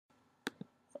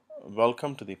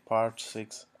Welcome to the part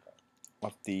 6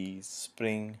 of the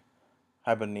Spring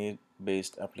Hibernate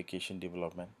based application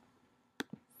development.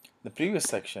 The previous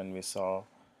section we saw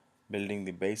building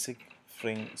the basic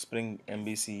Spring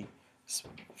MVC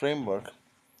framework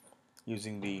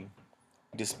using the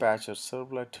dispatcher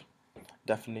servlet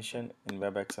definition in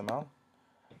WebXML,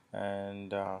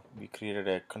 and we created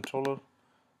a controller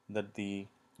that the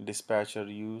dispatcher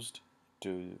used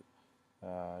to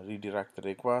redirect the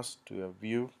request to a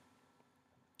view,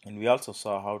 and we also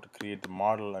saw how to create the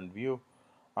model and view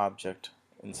object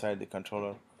inside the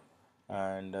controller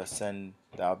and send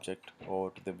the object over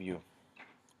to the view.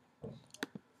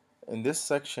 In this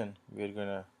section we're going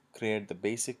to create the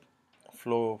basic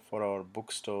flow for our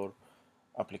bookstore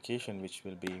application, which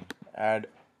will be add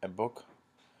a book,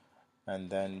 and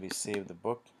then we save the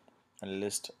book and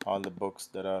list all the books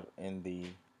that are in the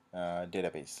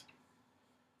database.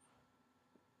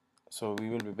 So we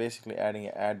will be basically adding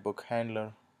an add book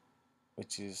handler,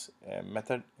 which is a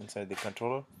method inside the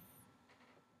controller,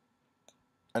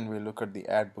 and we'll look at the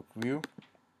add book view,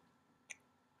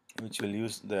 which will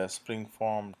use the Spring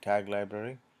Form tag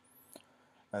library,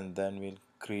 and then we'll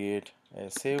create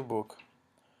a save book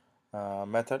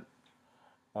method,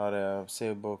 or a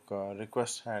save book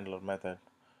request handler method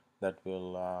that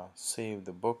will save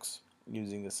the books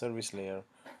using the service layer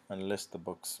and list the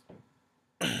books.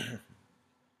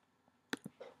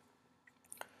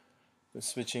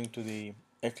 Switching to the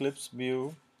Eclipse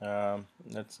view,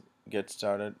 let's get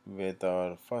started with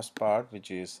our first part, which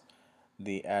is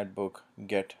the add book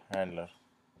get handler.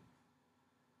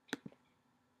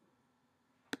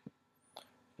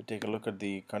 We take a look at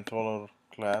the controller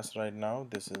class right now.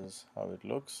 This is how it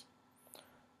looks.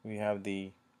 We have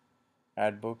the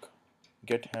add book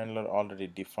get handler already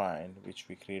defined, which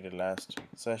we created last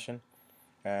session,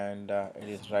 and it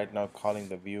is right now calling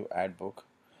the view add book,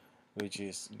 which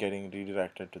is getting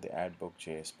redirected to the add book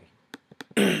JSP.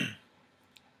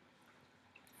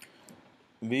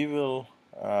 We will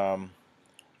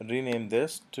rename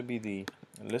this to be the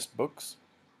list books,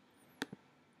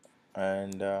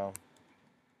 and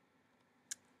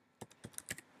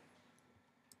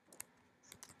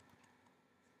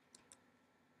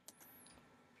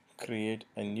create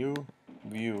a new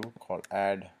view called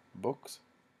add books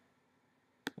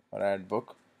or add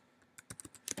book.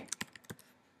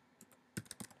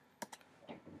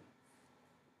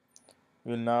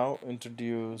 We'll now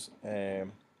introduce a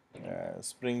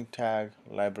Spring tag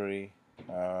library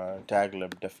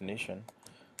taglib definition,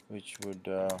 which would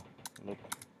look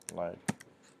like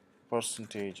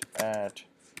 %@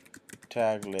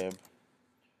 taglib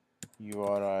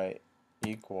URI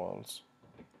equals.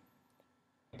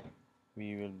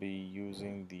 We will be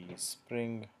using the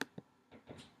Spring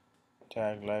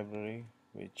tag library,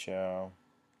 which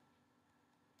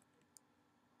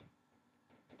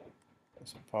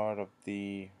is part of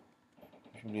the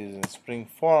using Spring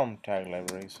Form tag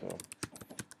library. So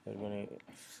we're going to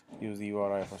use the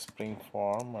URI for Spring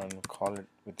Form and call it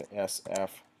with the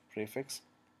SF prefix.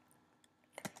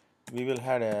 We will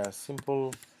add a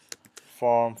simple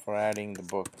form for adding the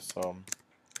book, so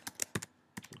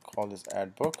we'll call this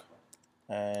add book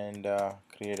and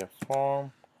create a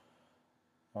form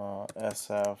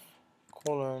SF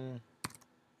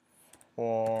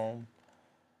form,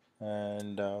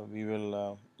 and we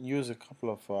will use a couple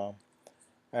of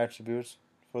attributes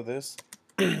for this.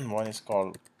 One is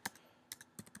called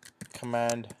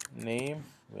command name.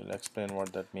 We'll explain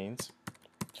what that means,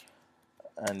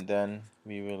 and then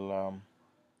we will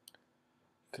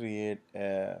create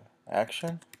a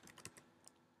action.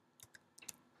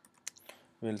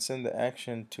 We'll send the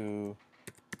action to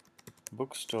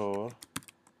bookstore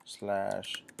 /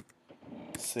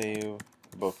 save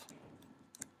book.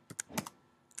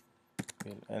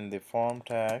 We'll end the form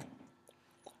tag,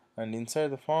 and inside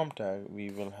the form tag we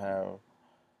will have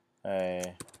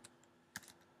a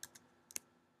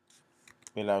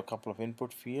couple of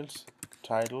input fields.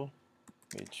 Title,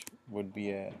 which would be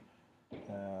a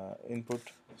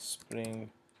input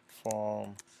Spring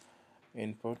Form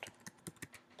input,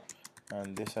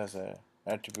 and this has a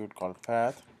attribute called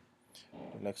path.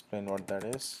 We'll explain what that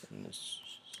is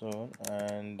soon,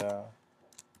 and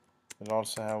we'll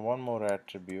also have one more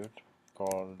attribute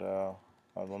called or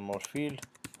one more field,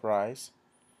 price,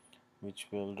 which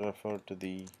will refer to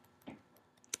the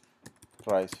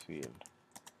price field,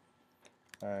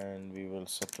 and we will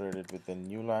separate it with a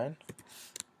new line,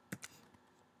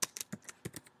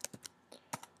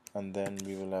 and then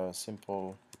we will have a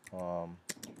simple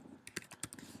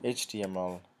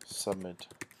HTML submit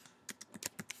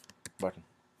button.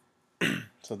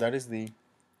 So that is the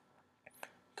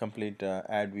complete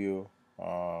add view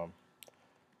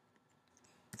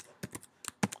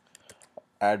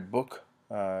add book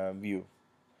view.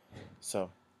 So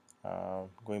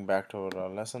going back to our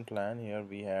lesson plan, here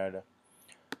we had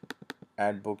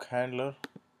add book handler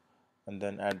and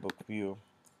then add book view.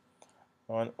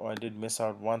 I did miss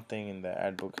out one thing in the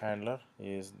add book handler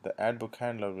is the add book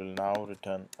handler will now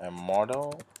return a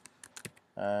model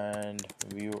and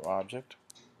view object.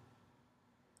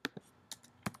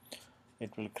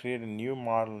 It will create a new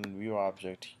model and view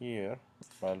object here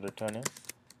while returning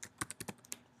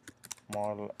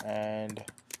model and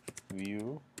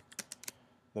view.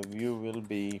 The view will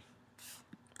be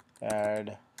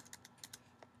add,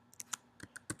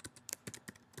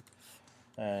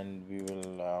 and we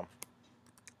will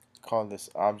call this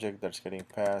object that's getting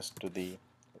passed to the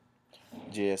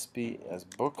JSP as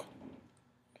book,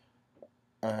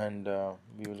 and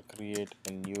we will create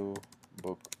a new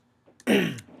book.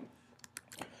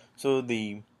 So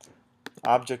the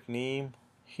object name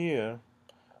here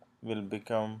will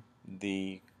become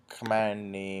the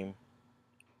command name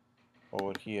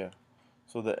over here.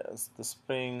 So the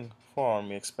Spring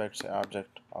form expects the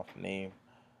object of name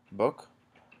book,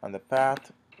 and the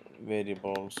path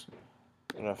variables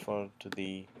refer to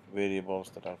the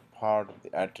variables that are part of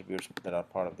the attributes that are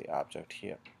part of the object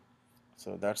here.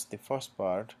 So that's the first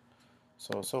part.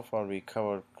 So far we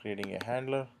covered creating a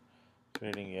handler,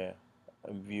 creating a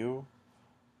view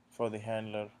for the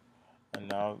handler, and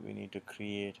now we need to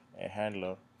create a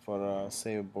handler for a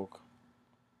save book.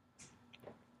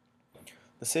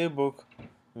 The save book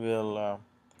will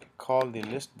call the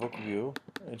list book view.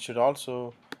 It should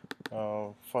also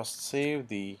first save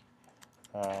the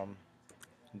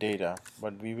data,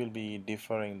 but we will be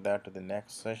deferring that to the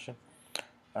next session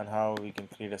on how we can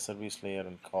create a service layer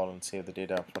and call and save the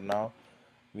data. For now,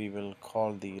 we will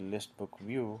call the list book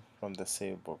view from the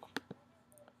save book.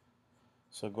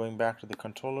 So going back to the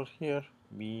controller here,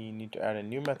 we need to add a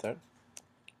new method.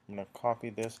 I'm going to copy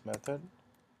this method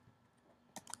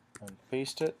and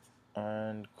paste it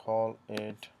and call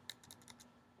it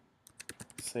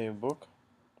save book,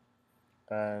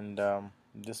 and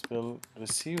this will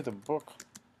receive the book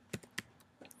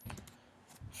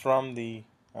from the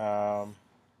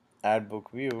add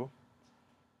book view,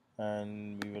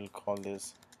 and we will call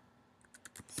this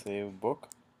save book,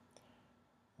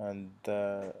 and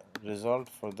the result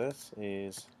for this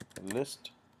is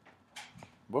list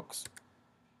books,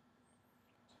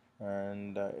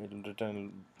 and it will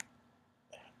return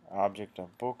object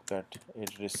of book that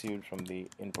it received from the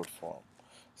input form.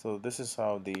 So this is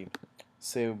how the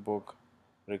save book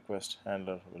request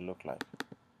handler will look like.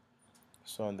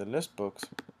 So in the list books,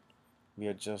 we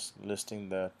are just listing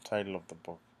the title of the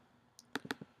book.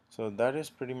 So that is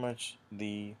pretty much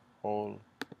the whole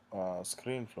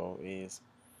screen flow. Is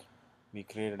we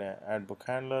created an add book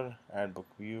handler, add book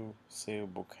view,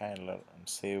 save book handler, and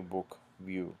save book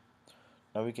view.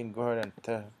 Now we can go ahead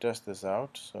and test this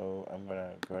out. So I'm going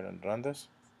to go ahead and run this.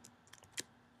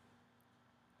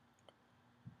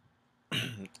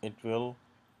 It will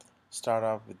start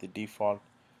off with the default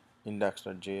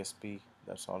index.jsp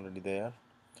that's already there.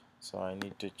 So I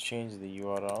need to change the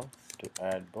URL to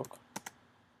add book,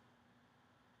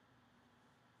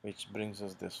 which brings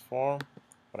us this form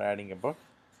for adding a book.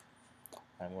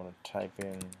 I'm going to type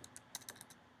in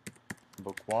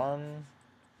book 1,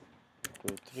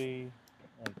 2, 3,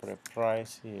 and put a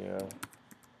price here,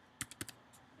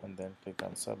 and then click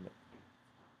on submit.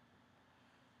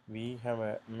 We have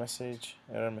a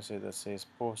error message that says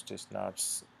post is not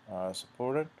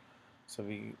supported. So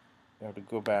we have to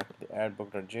go back to the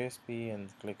addbook.jsp and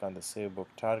click on the save book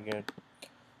target.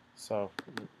 So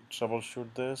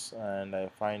troubleshoot this, and I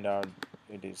find out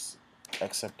it is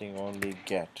accepting only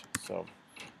get. So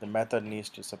the method needs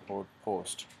to support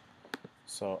post.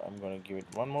 So I'm going to give it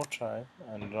one more try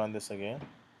and run this again.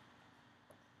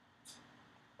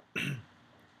 I'm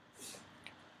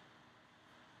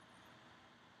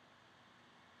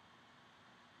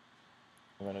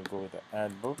going to go with the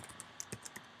add book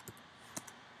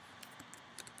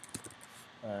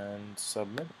and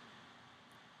submit.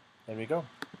 There we go.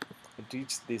 It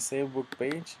reached the save book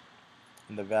page,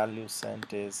 and the value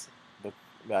sent is the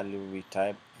value we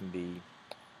type in the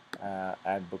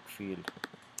add book field.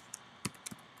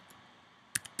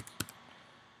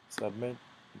 Submit,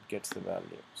 it gets the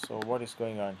value. So what is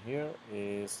going on here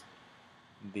is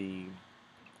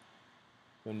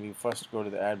when we first go to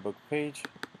the add book page,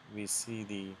 we see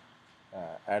the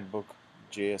add book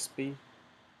JSP,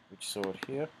 which is over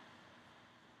here,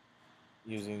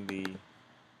 using the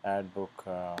add book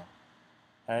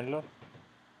handler,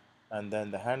 and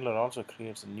then the handler also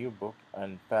creates a new book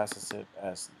and passes it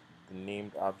as the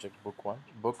named object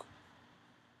book,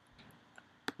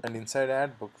 and inside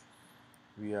add book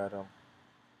we are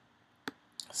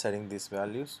setting these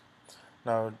values.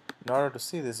 Now, in order to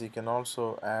see this, you can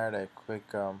also add a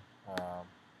quick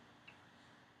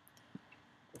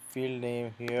field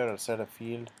name here, or set a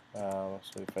field. So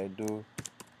if I do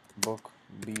book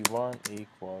b1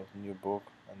 equals new book,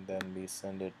 and then we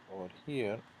send it over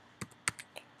here,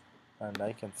 and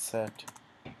I can set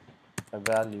a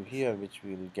value here which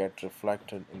will get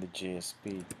reflected in the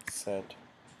JSP. Set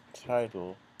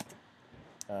title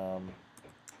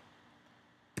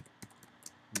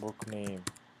book name.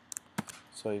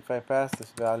 So if I pass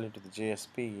this value to the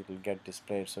JSP, it will get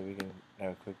displayed. So we can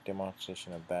have a quick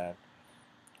demonstration of that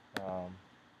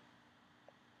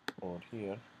over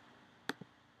here.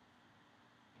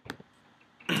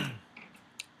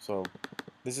 So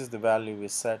this is the value we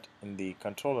set in the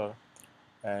controller,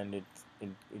 and it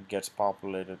gets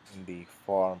populated in the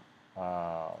form,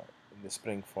 in the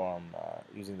Spring form,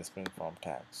 using the Spring form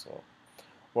tag. So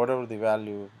whatever the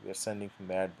value we are sending from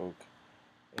the ad book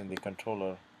in the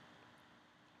controller,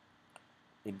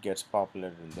 it gets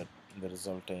populated in the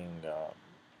resulting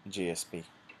JSP.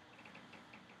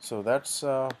 So that's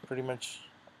pretty much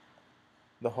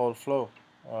the whole flow.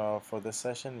 For this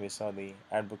session, we saw the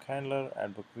ad book handler,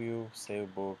 ad book view,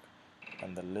 save book,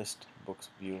 and the list books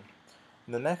view.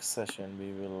 In the next session,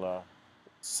 we will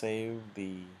save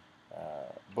the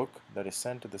book that is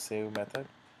sent to the save method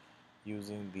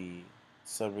using the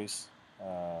service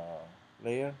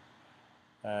layer,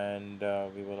 and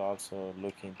we will also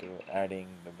look into adding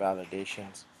the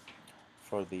validations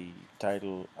for the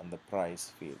title and the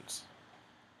price fields.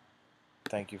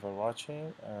 Thank you for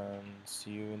watching, and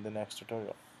see you in the next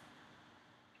tutorial.